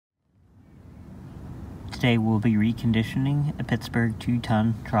Today we'll be reconditioning a Pittsburgh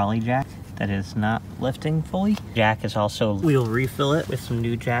 2-ton trolley jack that is not lifting fully. Jack is also, we'll refill it with some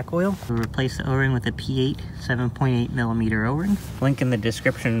new jack oil. We'll replace the O-ring with a P8 7.8 millimeter O-ring. Link in the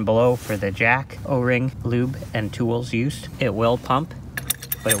description below for the jack, O-ring, lube, and tools used. It will pump,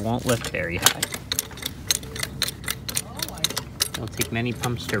 but it won't lift very high. It'll take many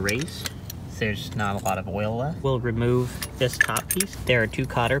pumps to raise. There's not a lot of oil left. We'll remove this top piece. There are 2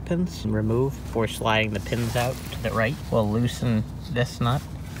 cotter pins. Remove before sliding the pins out to the right. We'll loosen this nut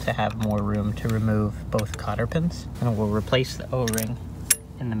to have more room to remove both cotter pins. And we'll replace the O-ring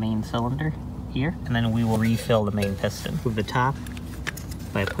in the main cylinder here. And then we will refill the main piston. Move the top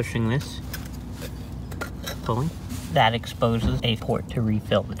by pushing this, pulling. That exposes a port to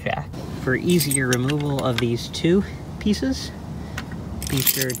refill the jack. For easier removal of these 2 pieces, be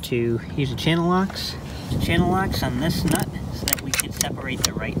sure to use a channel locks. Channel locks on this nut so that we can separate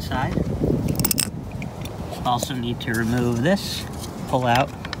the right side. Also need to remove this, pull out.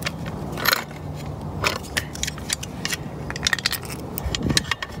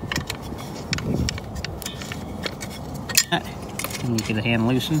 And you get the hand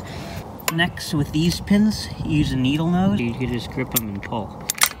loosen. Next, with these pins, use a needle nose. You can just grip them and pull,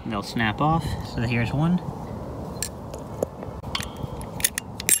 and they'll snap off. So here's one.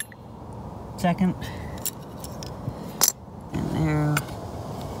 Second, and there.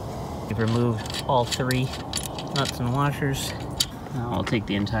 We've removed all 3 nuts and washers. Now I'll take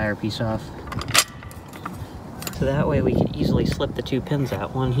the entire piece off. So that way we can easily slip the 2 pins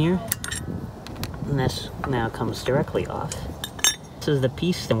out. One here, and this now comes directly off. This is the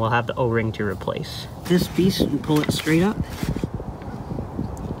piece, and we'll have the O-ring to replace. This piece, and pull it straight up.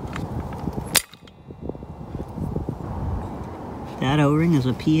 That O-ring is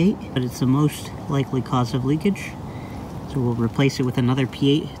a P8, but it's the most likely cause of leakage. So we'll replace it with another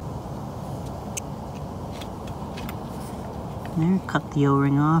P8. There, cut the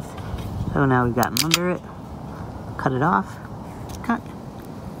O-ring off. So now we've gotten under it. Cut it off. Cut.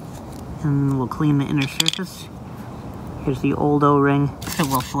 And we'll clean the inner surface. Here's the old O-ring. So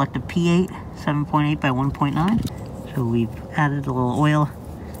we'll select a P8, 7.8 by 1.9. So we've added a little oil.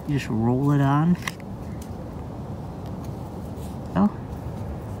 You just roll it on.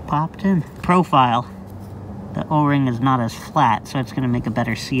 Popped in. Profile. The O-ring is not as flat, so it's going to make a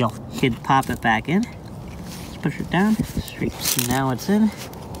better seal. You could pop it back in. Let's push it down. Straight. So now it's in.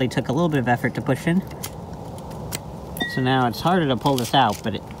 They took a little bit of effort to push in. So now it's harder to pull this out,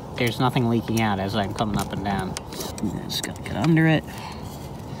 but there's nothing leaking out as I'm coming up and down. Just got to get under it.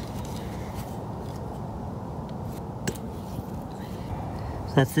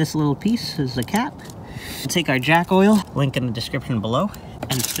 So that's this little piece is the cap. We'll take our jack oil, link in the description below,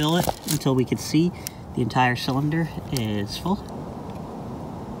 and fill it until we can see the entire cylinder is full.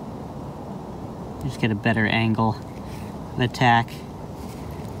 Just get a better angle of attack.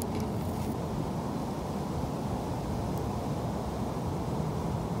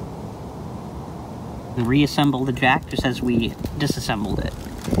 We reassemble the jack just as we disassembled it.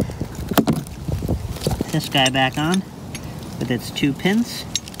 This guy back on with its 2 pins.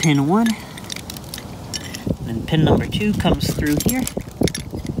 Pin 1. And pin number 2 comes through here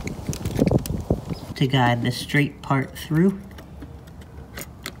to guide the straight part through,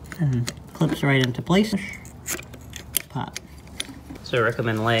 and clips right into place. Pop. So I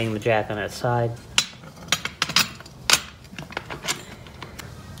recommend laying the jack on its side.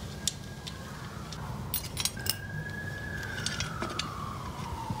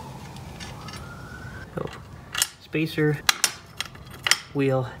 So, spacer,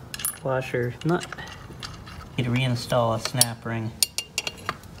 wheel, washer, nut. To reinstall a snap ring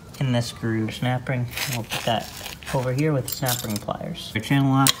in this groove. Snap ring, and we'll put that over here with the snap ring pliers. Our channel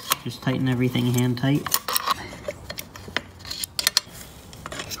locks, just tighten everything hand tight.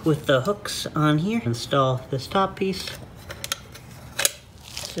 With the hooks on here, install this top piece.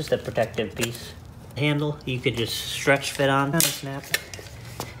 It's just a protective piece. Handle, you could just stretch fit on and snap.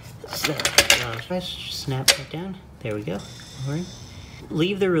 Snap right down. There we go. All right.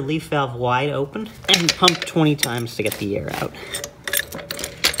 Leave the relief valve wide open and pump 20 times to get the air out.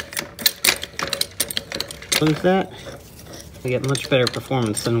 Close that. We get much better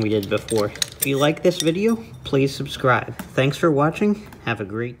performance than we did before. If you like this video, please subscribe. Thanks for watching. Have a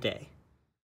great day.